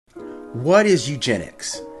What is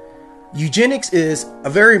eugenics? Eugenics is a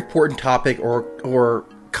very important topic or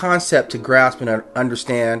concept to grasp and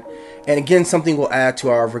understand, and again, something we'll add to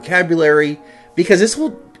our vocabulary because this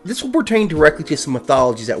will pertain directly to some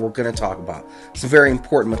mythologies that we're going to talk about. Some very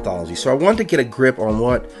important mythology. So I wanted to get a grip on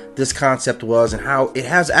what this concept was and how it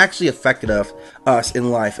has actually affected us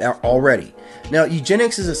in life already. Now,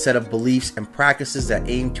 eugenics is a set of beliefs and practices that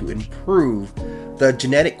aim to improve the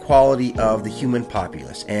genetic quality of the human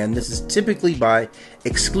populace, and this is typically by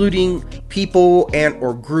excluding people and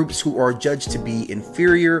or groups who are judged to be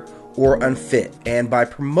inferior or unfit, and by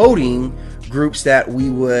promoting groups that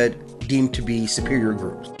we would deem to be superior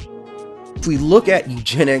groups. If we look at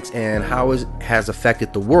eugenics and how it has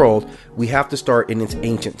affected the world, we have to start in its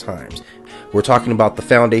ancient times. We're talking about the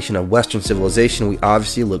foundation of Western civilization. We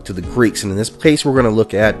obviously look to the Greeks, and in this case we're going to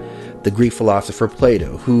look at the Greek philosopher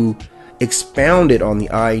Plato, who expounded on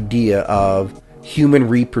the idea of human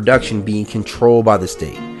reproduction being controlled by the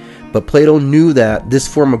state. But Plato knew that this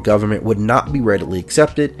form of government would not be readily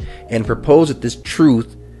accepted and proposed that this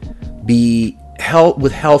truth be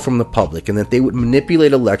withheld from the public, and that they would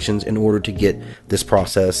manipulate elections in order to get this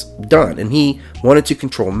process done. And he wanted to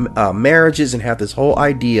control marriages and have this whole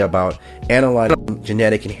idea about analyzing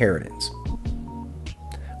genetic inheritance.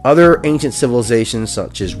 Other ancient civilizations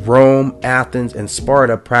such as Rome, Athens, and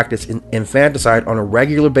Sparta practiced infanticide on a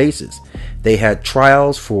regular basis. They had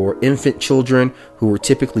trials for infant children who were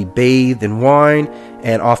typically bathed in wine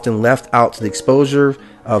and often left out to the exposure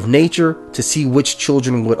of nature to see which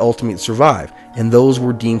children would ultimately survive. And those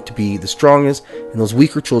were deemed to be the strongest, and those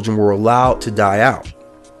weaker children were allowed to die out.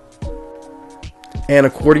 And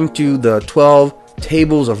according to the 12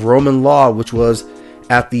 tables of Roman law, which was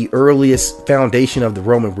at the earliest foundation of the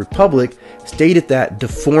Roman Republic, stated that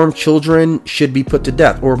deformed children should be put to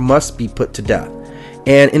death or must be put to death.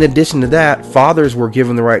 And in addition to that, fathers were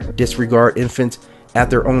given the right to disregard infants at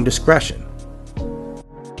their own discretion.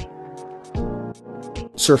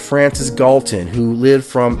 Sir Francis Galton, who lived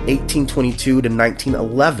from 1822 to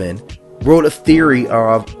 1911, wrote a theory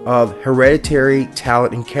of hereditary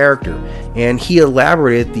talent and character, and he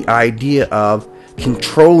elaborated the idea of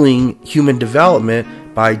controlling human development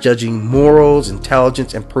by judging morals,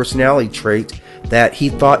 intelligence, and personality traits that he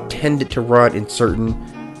thought tended to run in certain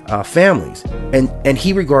families. And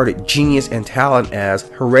he regarded genius and talent as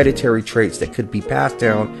hereditary traits that could be passed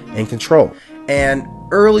down and controlled. And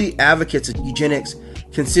early advocates of eugenics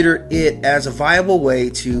considered it as a viable way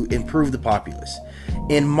to improve the populace.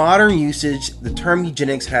 In modern usage, the term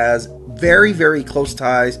eugenics has very, very close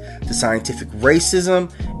ties to scientific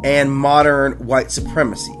racism and modern white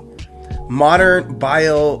supremacy. Modern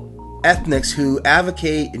bioethnics who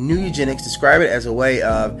advocate new eugenics describe it as a way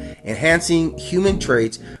of enhancing human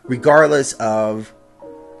traits regardless of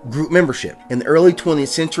group membership. In the early 20th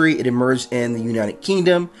century, it emerged in the United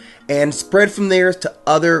Kingdom and spread from there to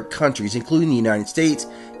other countries, including the United States,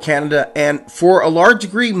 Canada, and for a large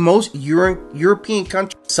degree, most European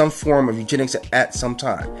countries, some form of eugenics at some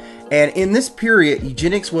time. And in this period,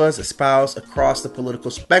 eugenics was espoused across the political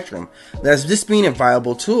spectrum as this being a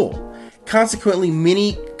viable tool. Consequently,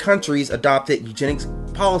 many countries adopted eugenics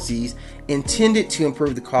policies intended to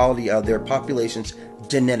improve the quality of their population's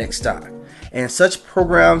genetic stock. And such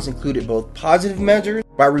programs included both positive measures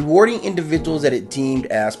by rewarding individuals that it deemed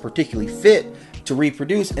as particularly fit to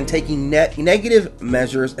reproduce, and taking negative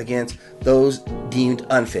measures against those deemed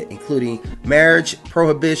unfit, including marriage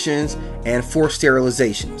prohibitions and forced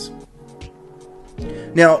sterilizations.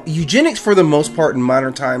 Now, eugenics for the most part in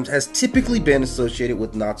modern times has typically been associated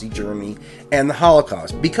with Nazi Germany and the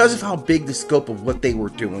Holocaust because of how big the scope of what they were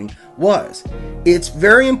doing was. It's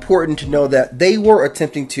very important to know that they were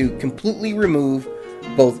attempting to completely remove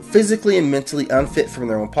both physically and mentally unfit from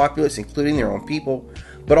their own populace, including their own people,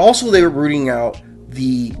 but also they were rooting out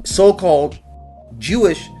the so-called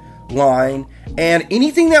Jewish line and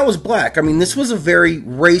anything that was black. I mean, this was a very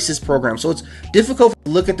racist program, so it's difficult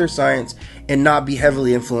to look at their science and not be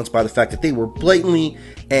heavily influenced by the fact that they were blatantly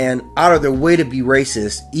and out of their way to be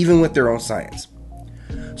racist, even with their own science.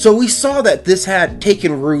 So we saw that this had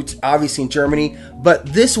taken roots, obviously, in Germany, but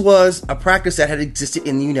this was a practice that had existed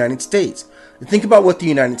in the United States. Think about what the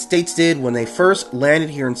United States did when they first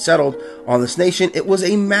landed here and settled on this nation. It was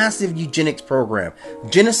a massive eugenics program.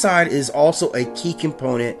 Genocide is also a key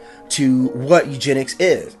component to what eugenics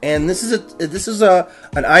is, and this is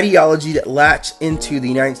an ideology that latched into the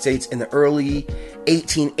United States in the early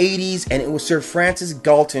 1880s, and it was Sir Francis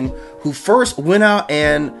Galton who first went out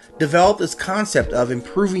and developed this concept of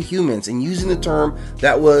improving humans and using the term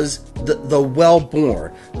that was the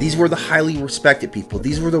well-born. These were the highly respected people.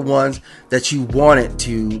 These were the ones that you wanted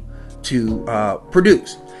to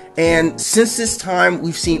produce. And since this time,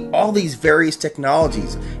 we've seen all these various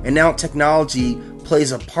technologies, and now technology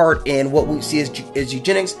plays a part in what we see as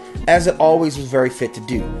eugenics, as it always was very fit to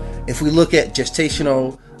do. If we look at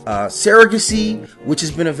gestational surrogacy, which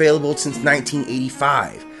has been available since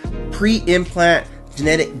 1985, pre-implant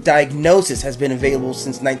genetic diagnosis has been available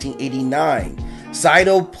since 1989.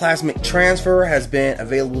 Cytoplasmic transfer has been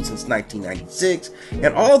available since 1996,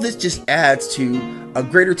 and all this just adds to a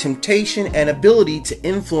greater temptation and ability to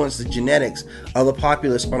influence the genetics of the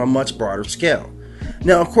populace on a much broader scale.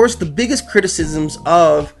 Now, of course, the biggest criticisms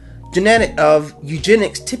of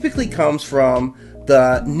eugenics typically comes from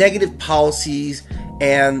the negative policies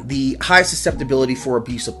and the high susceptibility for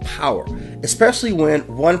abuse of power, especially when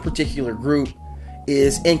one particular group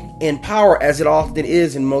is in power, as it often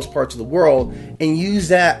is in most parts of the world, and use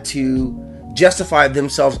that to justify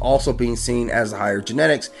themselves also being seen as higher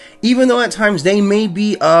genetics, even though at times they may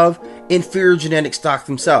be of inferior genetic stock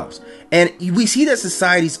themselves. And we see that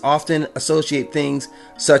societies often associate things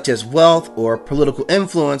such as wealth or political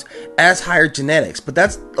influence as higher genetics, but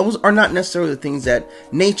those are not necessarily the things that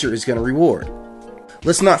nature is going to reward.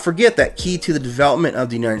 Let's not forget that key to the development of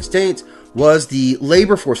the United States was the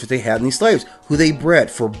labor force that they had in these slaves, who they bred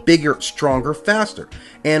for bigger, stronger, faster.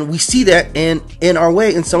 And we see that in our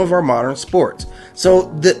way in some of our modern sports. So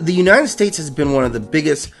the United States has been one of the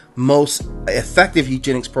biggest, most effective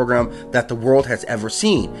eugenics program that the world has ever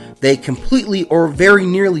seen. They completely or very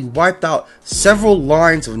nearly wiped out several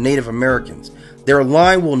lines of Native Americans. Their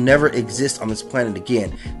line will never exist on this planet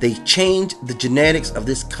again. They changed the genetics of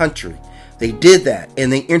this country. They did that,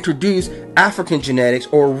 and they introduced African genetics,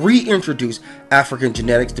 or reintroduced African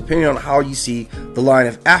genetics, depending on how you see the line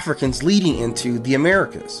of Africans leading into the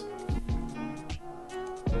Americas.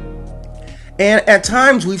 And at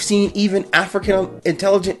times, we've seen even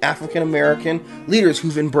intelligent African American leaders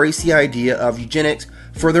who've embraced the idea of eugenics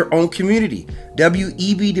for their own community.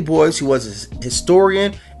 W.E.B. Du Bois, who was a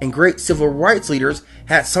historian and great civil rights leader,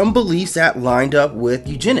 had some beliefs that lined up with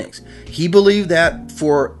eugenics. He believed that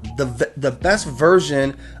for the best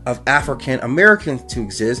version of African Americans to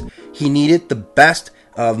exist, he needed the best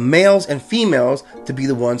of males and females to be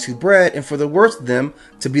the ones who bred, and for the worst of them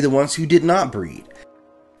to be the ones who did not breed.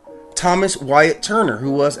 Thomas Wyatt Turner,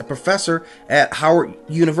 who was a professor at Howard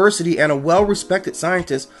University and a well-respected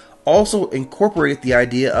scientist, also incorporated the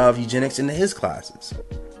idea of eugenics into his classes.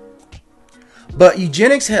 But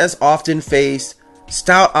eugenics has often faced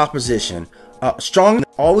stout opposition. Strong has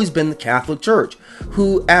always been the Catholic Church,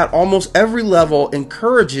 who at almost every level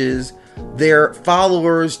encourages their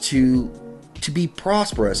followers to be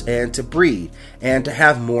prosperous and to breed and to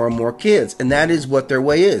have more and more kids. And that is what their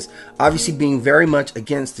way is. Obviously being very much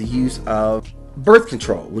against the use of birth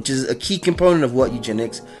control, which is a key component of what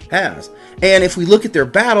eugenics has. And if we look at their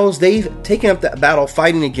battles, they've taken up that battle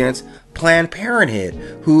fighting against Planned Parenthood,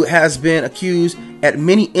 who has been accused at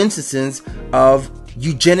many instances of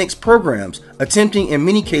eugenics programs, attempting in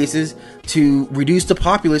many cases to reduce the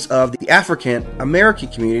populace of the African American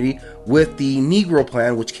community with the Negro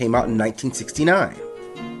Plan, which came out in 1969.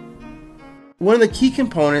 One of the key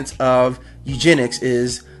components of eugenics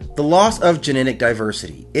is the loss of genetic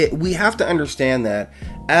diversity. We have to understand that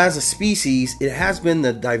as a species, it has been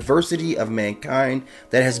the diversity of mankind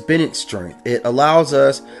that has been its strength. It allows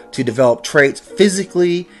us to develop traits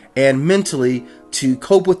physically and mentally to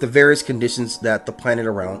cope with the various conditions that the planet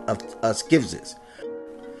around us gives us.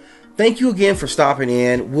 Thank you again for stopping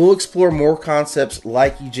in. We'll explore more concepts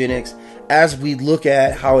like eugenics as we look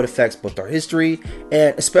at how it affects both our history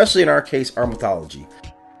and, especially in our case, our mythology.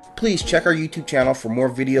 Please check our YouTube channel for more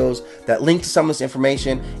videos that link to some of this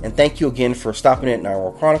information, and thank you again for stopping in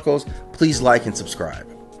Narwhal Chronicles. Please like and subscribe.